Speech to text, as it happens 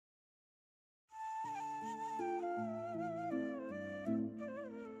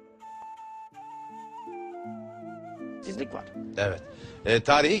adaletsizlik var. Evet.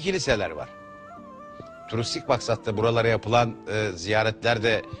 Tarihi kiliseler var. Turistik maksatlı buralara yapılan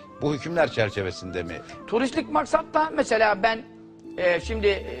ziyaretler bu hükümler çerçevesinde mi? Turistik maksatta mesela ben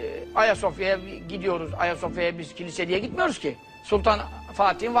şimdi Ayasofya'ya gidiyoruz. Ayasofya'ya biz kiliseye gitmiyoruz ki. Sultan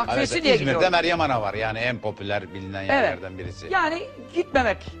Fatih'in vakfiyesi Evet, diye İzmir'de gidiyoruz. Meryem Ana var. Yani en popüler bilinen yerlerden birisi. Yani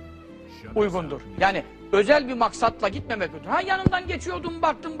gitmemek uygundur. Yani özel bir maksatla gitmemek uygundur. Ha, yanından geçiyordun,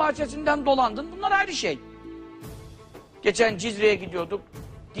 baktın, bahçesinden dolandın. Bunlar ayrı şey. Geçen Cizre'ye gidiyorduk.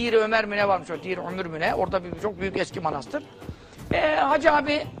 Dir Ömer mi ne varmış o? Dir Ömür mü ne? Orada çok büyük eski manastır. Hacı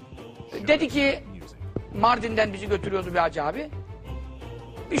abi dedi ki, Mardin'den bizi götürüyordu bir hacı abi.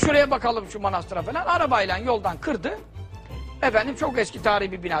 Bir şuraya bakalım şu manastıra falan. Arabayla yoldan kırdı. Efendim çok eski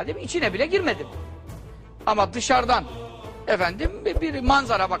tarihi bir bina değil mi? İçine bile girmedim. Ama dışarıdan efendim bir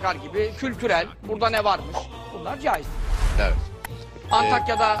manzara bakar gibi kültürel, burada ne varmış? Bunlar caiz. Evet.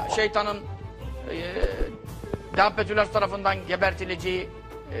 Antakya'da şeytanın Dabbetüler tarafından gebertileceği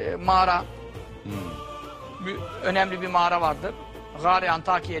mağara, önemli bir mağara vardır. Gari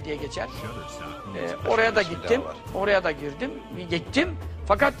Antakya diye geçer. Oraya da gittim, oraya da gittim.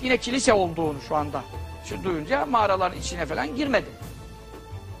 Fakat yine kilise olduğunu şu anda duyunca mağaraların içine falan girmedim.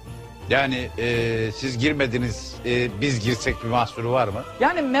 Yani siz girmediniz, biz girsek bir mahsuru var mı?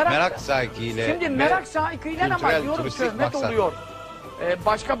 Yani merak sahikiyle. Şimdi merak sahikiyle ama diyorum şöhret oluyor.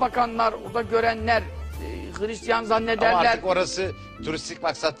 Başka bakanlar, orada görenler, Hristiyan zannederler. Ama artık orası turistik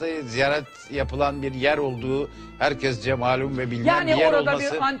maksatla ziyaret yapılan bir yer olduğu herkesce malum ve bilinen bir yer olması. Yani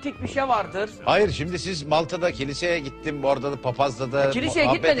orada bir antik bir şey vardır. Hayır, şimdi siz Malta'da kiliseye gittim, orada da papazla da kiliseye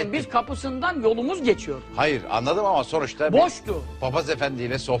gitmedim, biz kapısından yolumuz geçiyor. Hayır, anladım ama sonuçta boştu. Papaz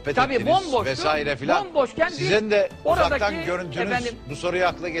efendiyle sohbet tabii ettiniz vesaire filan. Bomboşken sizin de uzaktan oradaki, görüntünüz bu soruyu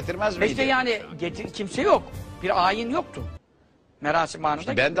akla getirmez miydi? İşte yani kimse yok. Bir ayin yoktu. Merasim anında.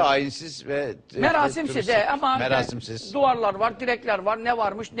 İşte ben de ayinsiz ve merasimsiz ama merasimsiz. Duvarlar var, direkler var, ne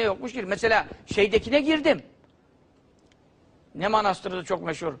varmış ne yokmuş. Mesela şeydekine girdim. Ne manastırı çok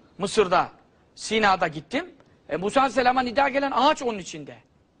meşhur. Mısır'da, Sina'da gittim. Musa Aleyhisselam'a nida gelen ağaç onun içinde.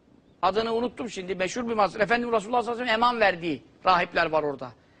 Adını unuttum şimdi. Meşhur bir manastır. Efendimiz Resulullah sallallahu aleyhi ve sellem eman verdiği rahipler var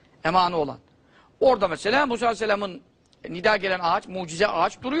orada. Emanı olan. Orada mesela Musa Aleyhisselam'ın nida gelen ağaç, mucize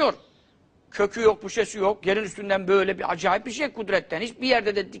ağaç duruyor. Kökü yok, puşesi yok. Yerin üstünden böyle bir acayip bir şey kudretten. Hiçbir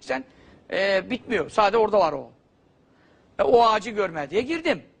yerde de diksen bitmiyor. Sadece orada var o. O ağacı görmeye diye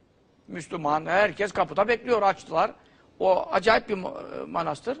girdim. Müslüman, herkes kapıda bekliyor, açtılar. O acayip bir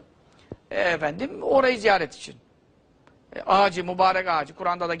manastır. Efendim, orayı ziyaret için. Ağacı, mübarek ağacı,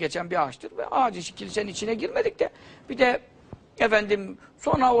 Kur'an'da da geçen bir ağaçtır. Ve ağacı, kilisenin içine girmedik de. Bir de efendim,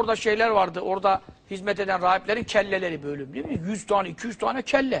 sonra orada şeyler vardı. Orada hizmet eden rahiplerin kelleleri böyle, değil mi? 100 tane, 200 tane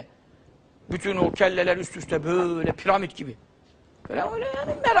kelle. Bütün o kelleler üst üste böyle piramit gibi. Falan öyle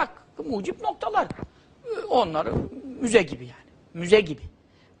yani merak, mucip noktalar. Onları müze gibi yani. Müze gibi.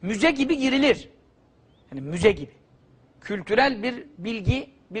 Müze gibi girilir. Yani müze gibi. Kültürel bir bilgi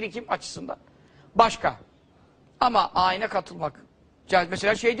birikim açısından. Başka. Ama ayine katılmak.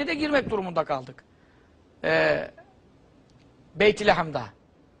 Mesela şeyde de girmek durumunda kaldık. Beyt-i Leham'da.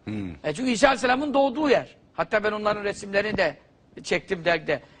 Çünkü İsa Aleyhisselam'ın doğduğu yer. Hatta ben onların resimlerini de çektim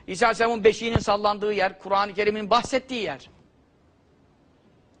dergide. İsa Aleyhisselam'ın beşiğinin sallandığı yer, Kur'an-ı Kerim'in bahsettiği yer.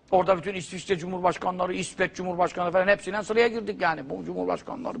 Orada bütün İsviçre Cumhurbaşkanları, İsveç Cumhurbaşkanları falan hepsinden sıraya girdik yani. Bu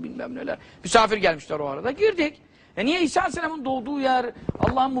Cumhurbaşkanları bilmem neler. Misafir gelmişler o arada. Girdik. Niye İsa Aleyhisselam'ın doğduğu yer,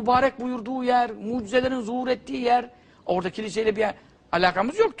 Allah'ın mübarek buyurduğu yer, mucizelerin zuhur ettiği yer, orada kiliseyle bir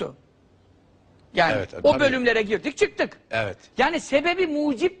alakamız yoktu. Yani evet, o bölümlere girdik çıktık. Evet. Yani sebebi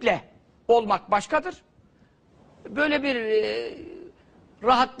muciple olmak başkadır. Böyle bir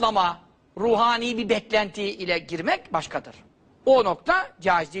rahatlama, ruhani bir beklenti ile girmek başkadır. O nokta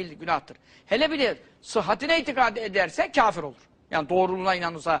caiz değil, günahtır. Hele bile sıhhatine itikad ederse kafir olur. Yani doğruluğuna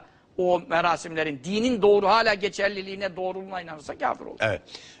inanırsa o merasimlerin, dinin doğru hala geçerliliğine, doğruluğuna inanırsa kafir olur. Evet.